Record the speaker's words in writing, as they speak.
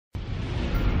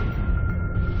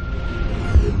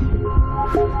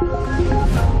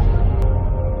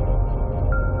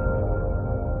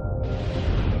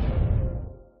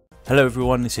Hello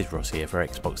everyone, this is Ross here for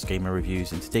Xbox Gamer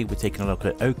Reviews, and today we're taking a look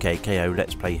at OK K.O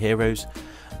Let's Play Heroes.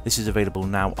 This is available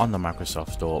now on the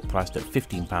Microsoft Store, priced at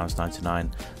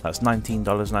 £15.99. That's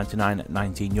 $19.99 at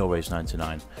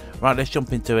 €19.99. Right, let's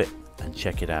jump into it and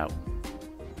check it out.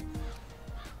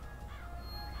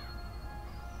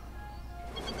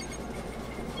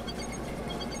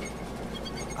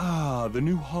 Ah, the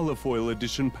new holofoil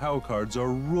edition POW cards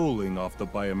are rolling off the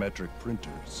biometric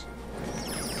printers.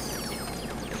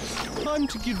 Time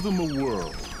to give them a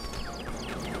whirl.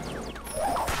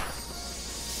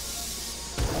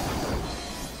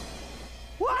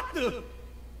 What the?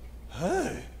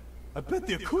 Hey, I bet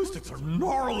the acoustics are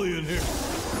gnarly in here.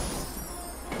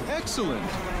 Excellent!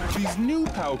 These new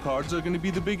POW cards are going to be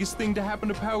the biggest thing to happen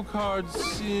to POW cards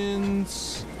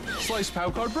since sliced POW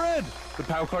card bread. The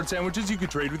POW card sandwiches you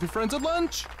could trade with your friends at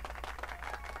lunch.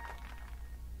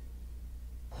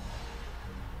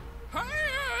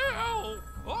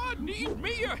 I need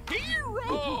me a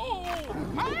hero!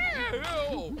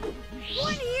 Help!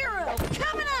 One hero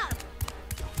coming up!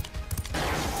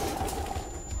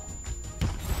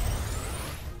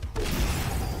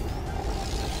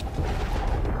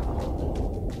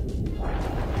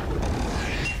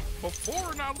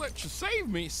 Before I let you save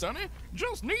me, Sonny,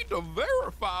 just need to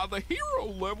verify the hero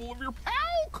level of your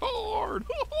POW card.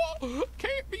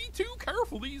 Can't be too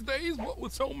careful these days, what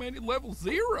with so many level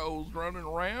zeros running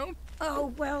around.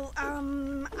 Oh, well,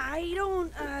 I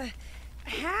don't,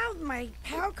 have my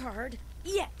POW card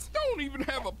yet. Don't even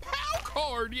have a POW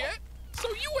card yet, so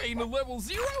you ain't a level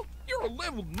 0, you're a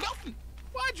level nothing.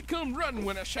 Why'd you come running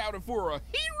when I shouted for a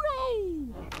hero?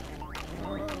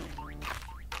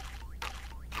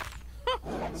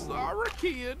 Sorry,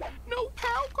 kid. No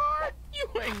POW card? You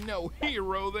ain't no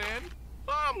hero then.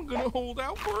 I'm gonna hold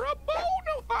out for a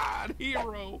bona fide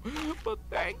hero, but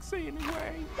thanks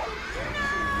anyway.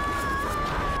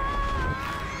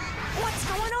 What's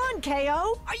going on,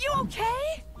 K.O? Are you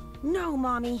okay? No,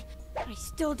 Mommy. I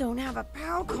still don't have a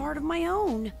POW card of my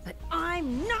own, but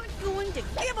I'm not going to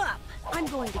give up. I'm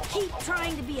going to keep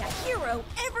trying to be a hero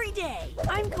every day.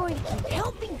 I'm going to keep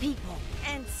helping people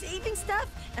and saving stuff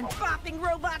and bopping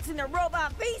robots in their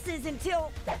robot faces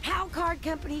until the POW card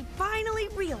company finally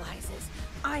realizes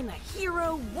I'm a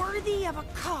hero worthy of a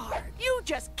card. You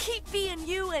just keep being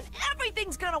you and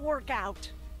everything's gonna work out.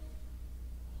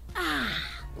 Ah,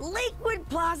 Lakewood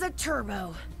Plaza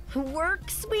Turbo. Work,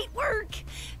 sweet work.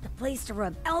 The place to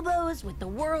rub elbows with the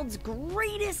world's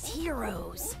greatest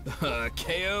heroes.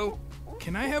 K.O.,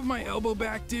 can I have my elbow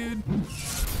back, dude?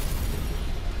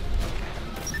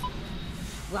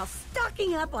 While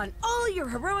stocking up on all your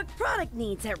heroic product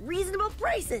needs at reasonable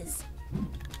prices.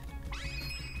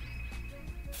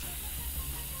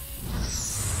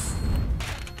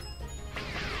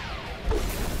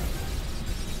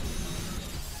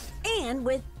 And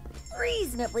with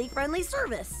reasonably friendly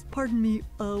service. Pardon me,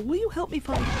 will you help me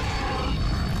find...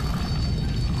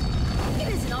 It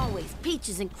isn't always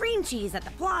peaches and cream cheese at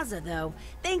the plaza, though,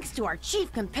 thanks to our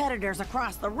chief competitors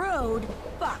across the road,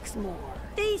 Foxmore.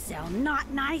 They sell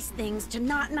not nice things to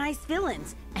not nice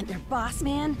villains, and their boss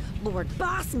man, Lord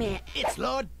Bossman... It's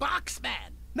Lord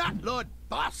Boxman, not Lord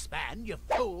Bossman, you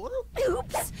fool.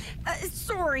 Oops!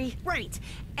 Sorry, right.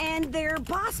 And their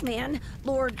boss man,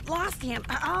 Lord Lostham...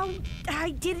 I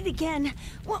did it again.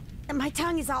 Well, my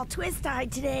tongue is all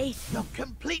twist-eyed today. You're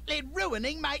completely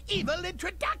ruining my evil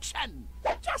introduction.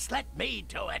 Just let me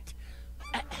do it.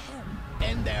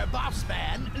 And their boss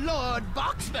man, Lord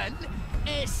Boxman,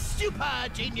 a super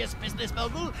genius business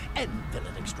mogul and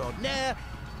villain extraordinaire,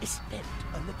 is bent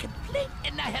on the complete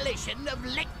annihilation of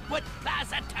Lakewood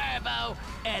Plaza Turbo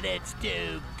and its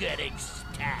do-gooding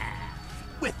staff.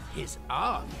 With his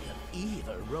army of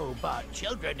evil robot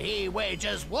children, he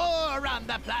wages war on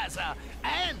the plaza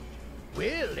and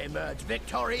will emerge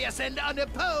victorious and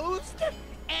unopposed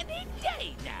any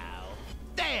day now.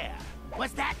 There!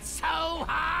 Was that so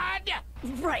hard?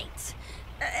 Right.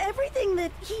 Everything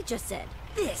that he just said.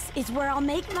 This is where I'll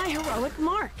make my heroic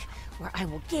mark, where I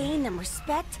will gain the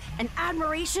respect and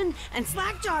admiration and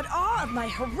slack-jawed awe of my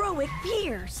heroic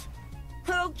peers.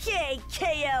 Okay,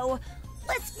 K.O.,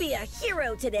 let's be a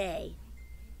hero today.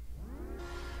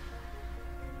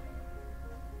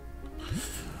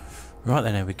 Right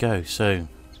then, there we go. So,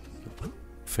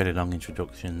 fairly long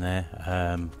introduction there.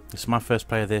 This is my first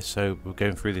play of this, so we're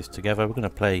going through this together. We're going to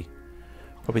play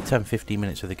probably 10-15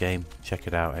 minutes of the game, check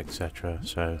it out, etc.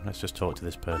 So let's just talk to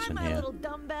this person Bye, my here. little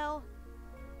dumbbell.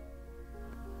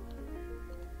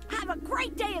 Have a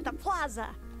great day at the plaza.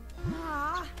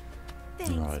 Ah,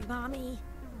 thanks, Right. Mommy.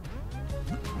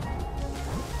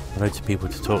 Loads of people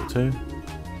to talk to.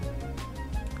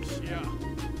 Yeah.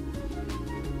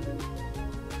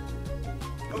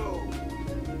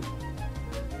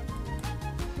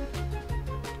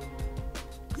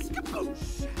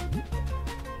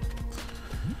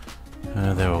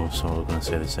 They're all sort of going to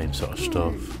say the same sort of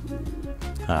stuff.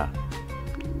 Ah.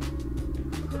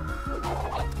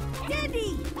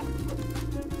 Dandy!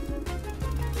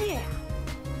 Yeah.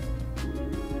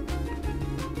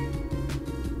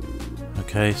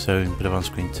 Okay, so a bit of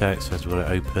on-screen text says we've got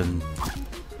to open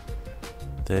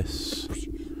this.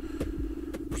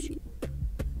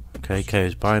 Okay,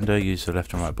 K.O.'s binder. Use the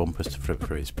left and right bumpers to flip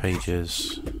through its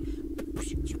pages.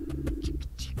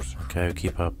 Okay, we'll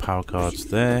keep our power cards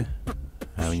there.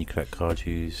 When you collect cards,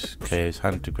 use K.O.'s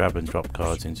hand to grab and drop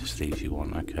cards into sleeves you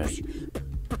want. Okay.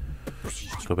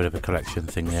 Got a bit of a collection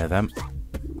thing there then.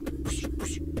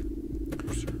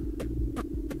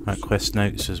 Right, quest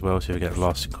notes as well, so if you get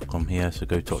lost, you can come here. So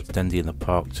go talk to Dendy in the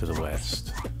park to the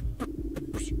west.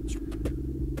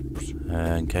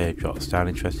 And K.O. drops down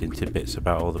interesting tidbits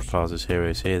about all the Plaza's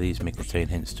heroes here. These may contain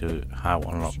hints to how to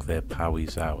unlock their Powie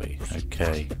Zowie.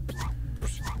 Okay.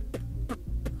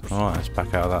 Alright, let's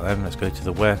back out of that then. Let's go to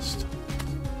the west.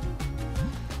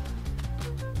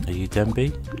 Are you Denby?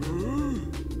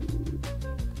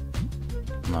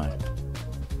 No.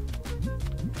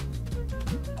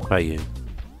 What about you?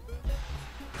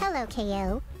 Hello,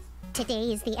 K.O.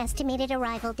 Today is the estimated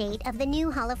arrival date of the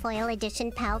new holofoil edition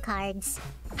POW cards.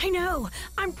 I know!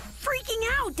 I'm freaking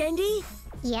out, Dendy!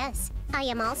 Yes, I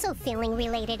am also feeling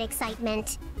related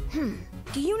excitement.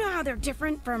 Do you know how they're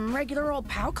different from regular old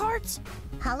POW cards?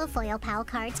 Holofoil POW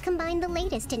cards combine the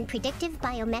latest in predictive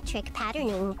biometric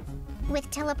patterning with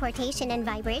teleportation and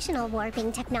vibrational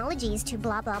warping technologies to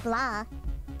blah blah blah.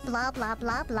 Blah blah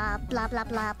blah blah blah blah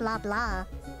blah blah blah.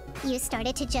 You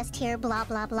started to just hear blah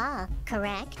blah blah,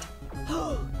 correct?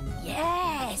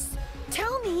 Yes!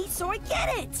 Tell me so I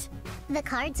get it! The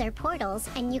cards are portals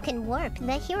and you can warp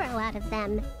the hero out of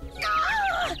them.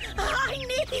 Ah! I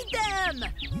need them!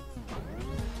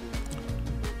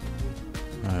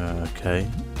 Okay.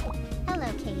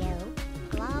 Hello, K.O.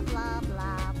 Blah blah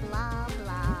blah blah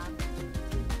blah.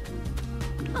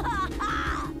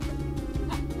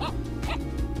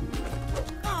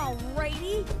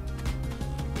 Alrighty.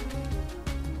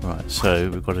 Right, so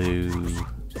we've got to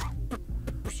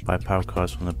buy power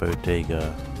cards from the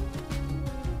bodega.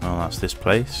 Oh, that's this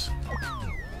place.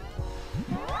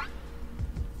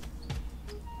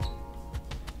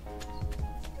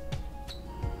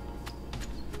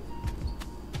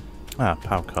 Ah,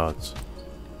 power cards.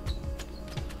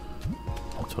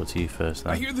 I'll talk to you first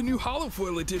then. I hear the new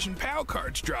holofoil edition POW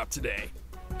cards dropped today.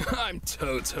 I'm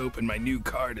totes hoping my new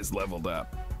card is leveled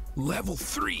up. Level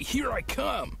 3, here I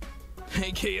come.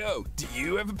 Hey K.O, do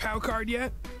you have a POW card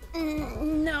yet?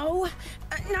 No,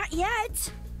 not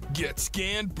yet. Get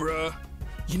scanned, bruh.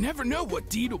 You never know what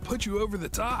deed will put you over the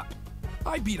top.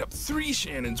 I beat up 3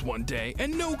 Shannons one day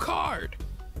and no card.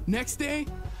 Next day,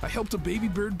 I helped a baby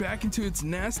bird back into its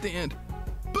nest and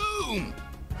boom!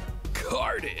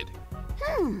 Carded.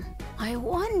 I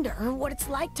wonder what it's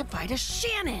like to fight a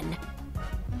Shannon.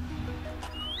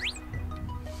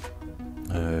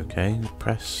 Okay,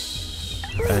 press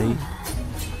A.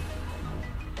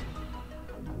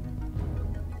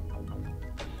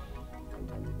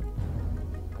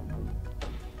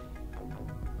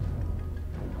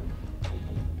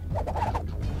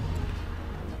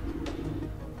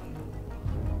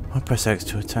 I press X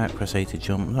to attack, press A to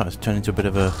jump. Oh, it's turned into a bit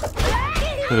of a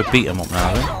beat 'em up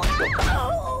now then.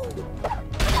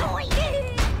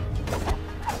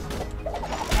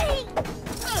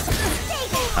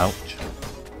 Ouch.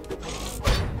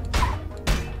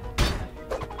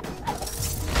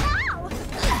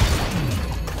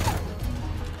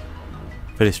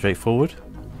 Pretty straightforward.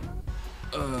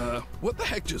 What the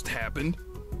heck just happened?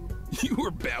 You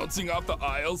were bouncing off the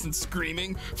aisles and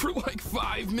screaming for like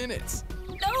 5 minutes.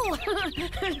 No!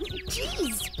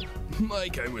 Jeez!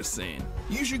 Like I was saying,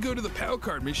 you should go to the POW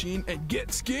card machine and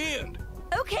get scanned.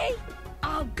 Okay,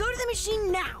 I'll go to the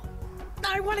machine now.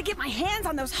 I want to get my hands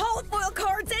on those holofoil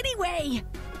cards anyway.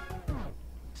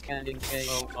 Scanning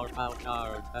K.O. for POW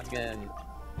card again.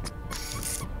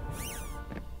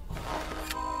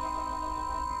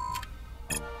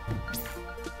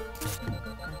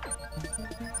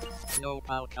 No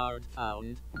POW card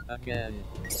found again.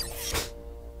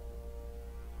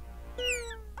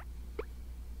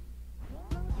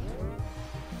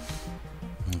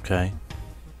 Okay.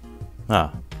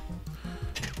 Ah.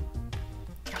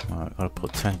 Alright, gotta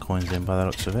put 10 coins in by the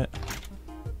looks of it.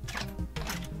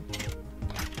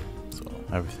 So,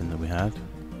 everything that we had.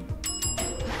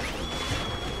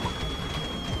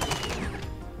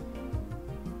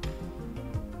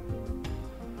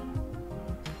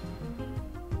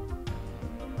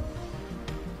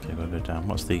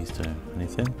 What's these do?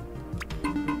 Anything?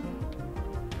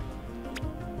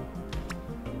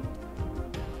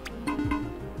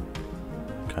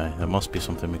 Okay, there must be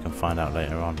something we can find out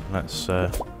later on. Let's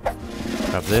grab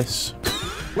this.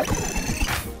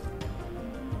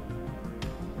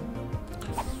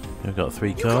 We've got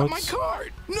 3 cards. You got my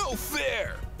card! No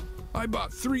fair! I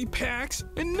bought 3 packs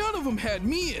and none of them had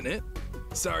me in it.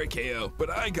 Sorry, K.O., but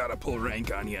I gotta pull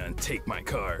rank on you and take my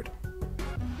card.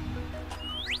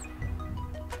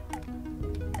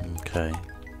 Okay,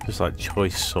 just like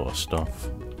choice sort of stuff.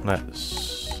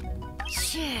 Let's...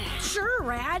 Sure,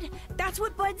 Rad. That's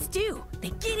what buds do.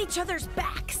 They get each other's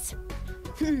backs.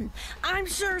 I'm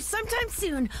sure sometime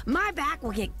soon my back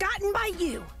will get gotten by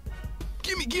you.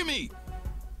 Gimme, gimme!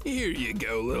 Here you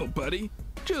go, little buddy.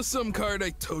 Just some card I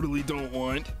totally don't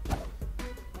want.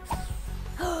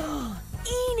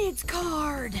 Enid's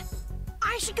card.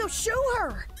 I should go show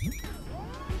her.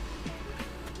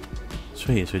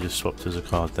 Sweet, so we just swapped as a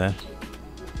card there.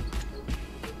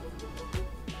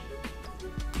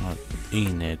 Right,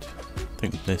 Enid. I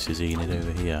think this is Enid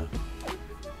over here.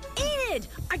 Enid,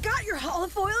 I got your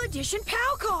holofoil edition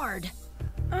POW card.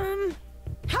 How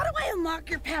do I unlock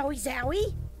your Powie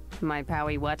Zowie? My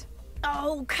Powie what?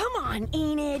 Oh, come on,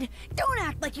 Enid. Don't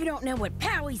act like you don't know what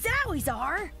Powie Zowies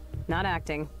are. Not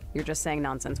acting. You're just saying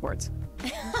nonsense words.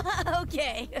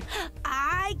 Okay,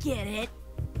 I get it.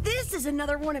 This is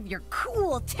another one of your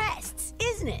cool tests,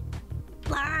 isn't it?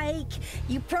 Like,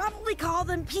 you probably call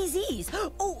them PZs,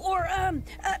 or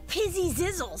Pizzy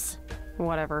Zizzles.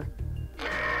 Whatever. The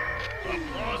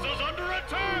plaza's under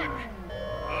attack!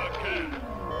 Again.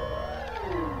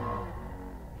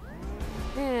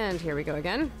 And here we go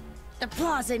again. The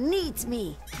plaza needs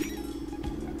me.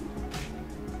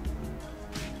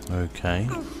 Okay.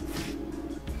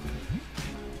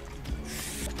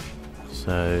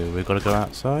 So we've got to go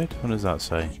outside? What does that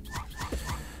say?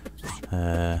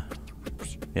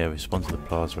 Yeah, respond to the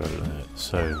plaza alert.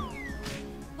 So...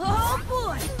 Oh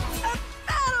boy! A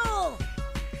battle!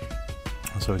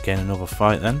 So again, another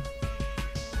fight then.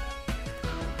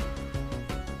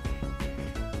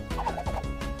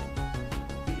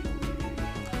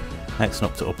 X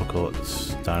and up to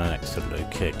uppercuts, down and X to low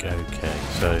kick. Okay,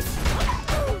 so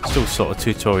still sort of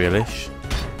tutorial-ish.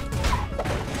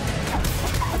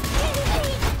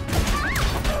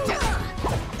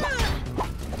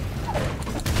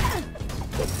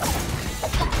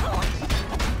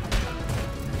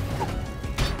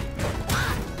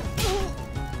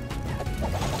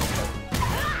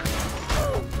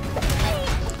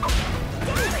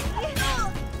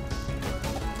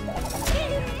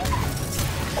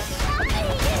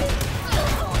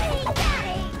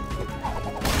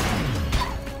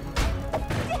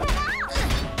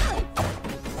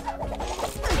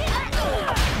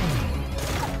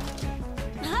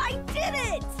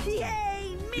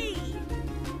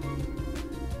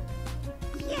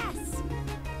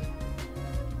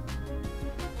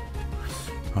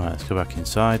 Alright, let's go back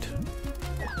inside.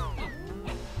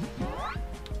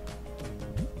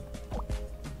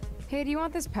 Hey, do you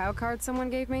want this POW card someone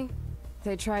gave me?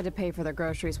 They tried to pay for their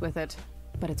groceries with it,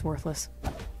 but it's worthless.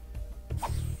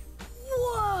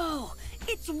 Whoa!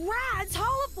 It's Rad's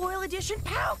holofoil edition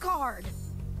POW card!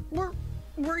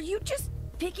 Were you just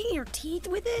picking your teeth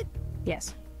with it?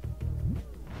 Yes.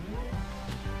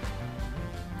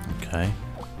 Okay.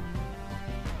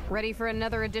 Ready for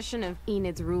another edition of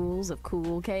Enid's Rules of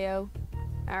Cool, K.O.?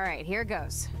 Alright, here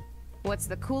goes. What's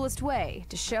the coolest way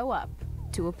to show up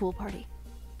to a pool party?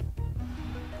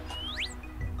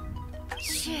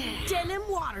 Denim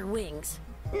water wings.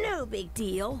 No big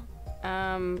deal.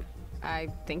 I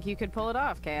think you could pull it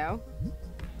off, K.O.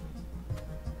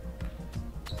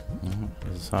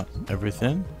 Is that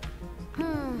everything?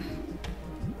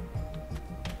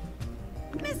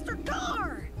 Mr.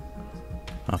 Gar!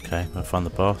 Okay, I'll find the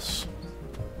boss.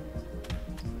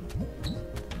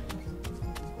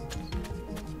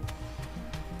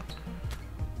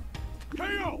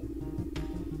 K.O.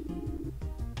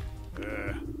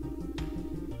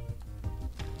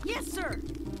 Yes, sir.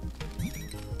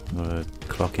 I'm gonna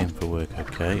clock in for work.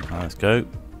 Okay, let's go.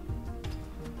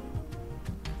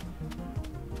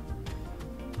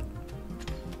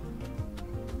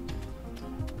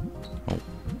 Oh.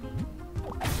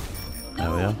 There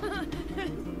we are.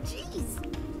 Jeez.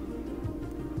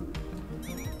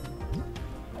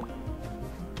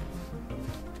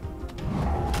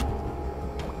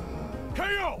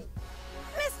 K.O.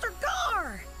 Mr.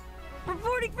 Gar!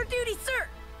 Reporting for duty, sir.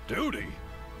 Duty?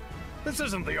 This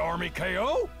isn't the Army,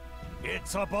 K.O.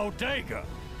 It's a bodega.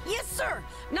 Yes, sir.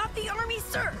 Not the army,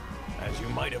 sir. As you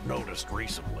might have noticed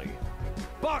recently,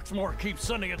 Boxmore keeps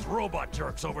sending its robot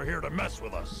jerks over here to mess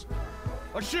with us.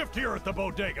 A shift here at the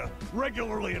bodega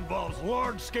regularly involves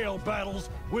large-scale battles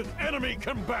with enemy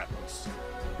combatants.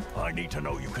 I need to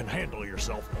know you can handle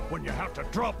yourself when you have to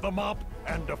drop the mop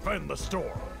and defend the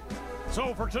store.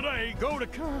 So for today, go to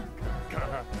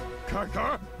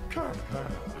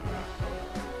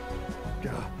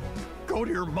go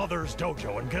to your mother's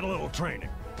dojo and get a little training.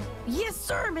 Yes,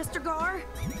 sir, Mr. Gar.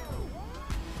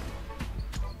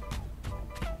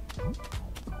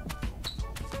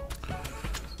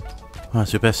 Right,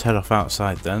 so we best head off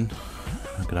outside then.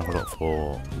 I'm gonna have a look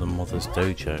for the mother's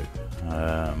dojo.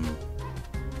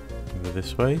 Over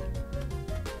this way.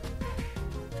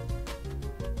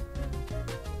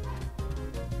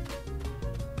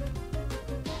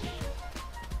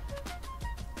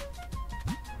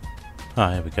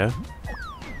 Ah, here we go.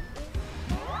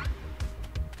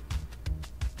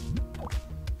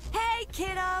 Hey,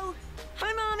 kiddo.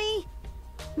 Hi, Mommy.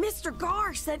 Mr.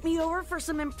 Gar sent me over for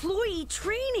some employee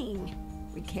training.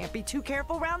 We can't be too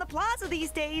careful around the plaza these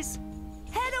days.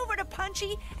 Head over to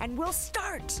Punchy and we'll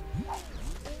start.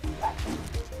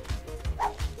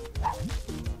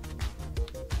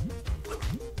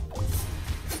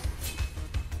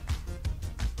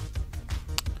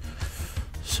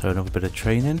 So another bit of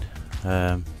training.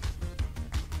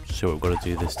 See what we've got to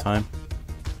do this time.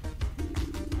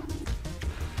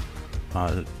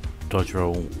 Dodge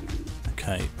roll.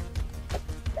 Okay.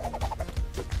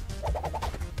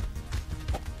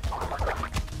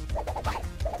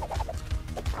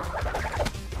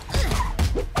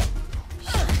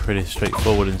 Pretty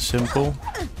straightforward and simple.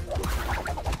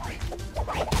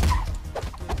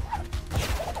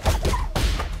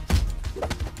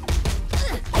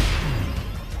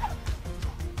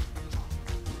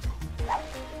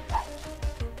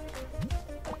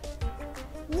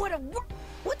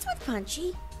 What's with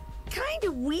Punchy? Kind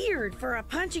of weird for a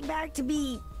punching bag to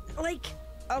be, like,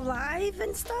 alive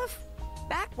and stuff.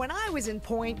 Back when I was in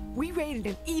Point, we raided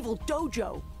an evil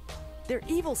dojo. Their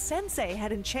evil sensei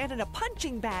had enchanted a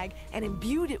punching bag and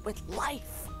imbued it with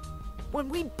life. When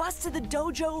we busted the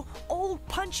dojo, old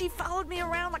Punchy followed me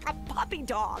around like a puppy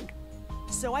dog.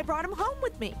 So I brought him home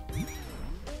with me.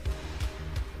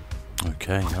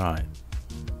 Okay, right.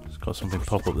 It's got something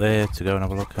pop up there to go and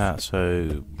have a look at.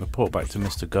 So report back to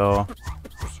Mr. Gar.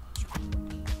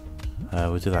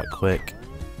 We'll do that quick.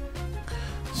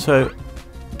 So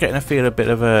getting a feel a bit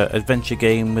of a adventure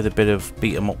game with a bit of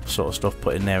beat 'em up sort of stuff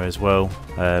put in there as well.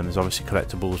 There's obviously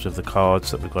collectibles with the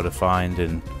cards that we've got to find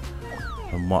and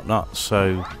whatnot.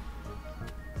 So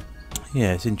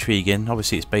yeah, it's intriguing.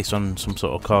 Obviously it's based on some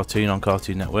sort of cartoon on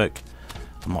Cartoon Network.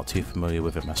 I'm not too familiar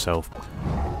with it myself.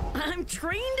 I'm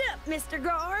trained up, Mr.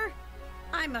 Gar.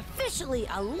 I'm officially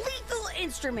a lethal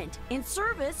instrument in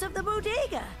service of the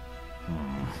bodega.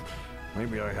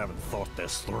 Maybe I haven't thought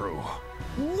this through.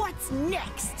 What's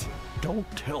next? Don't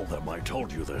tell them I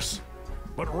told you this.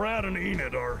 But Rad and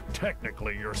Enid are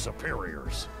technically your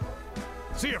superiors.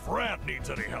 See if Rad needs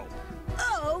any help.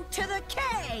 O to the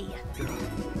K!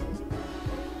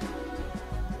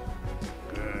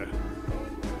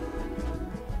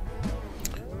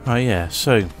 Oh yeah,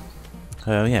 so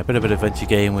yeah, a bit of an adventure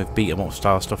game with beat 'em up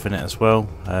style stuff in it as well,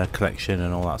 collection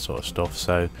and all that sort of stuff.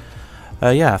 So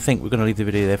yeah, I think we're going to leave the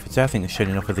video there for today. I think it's shown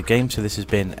enough of the game. So this has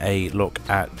been a look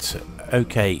at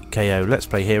OK K.O. Let's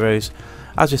Play Heroes.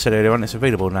 As I said earlier on, it's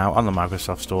available now on the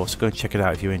Microsoft Store, so go and check it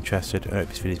out if you're interested. I hope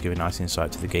this video is giving a nice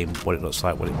insight to the game, what it looks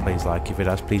like, what it plays like. If it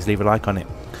has, please leave a like on it.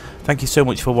 Thank you so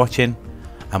much for watching,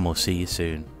 and we'll see you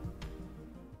soon.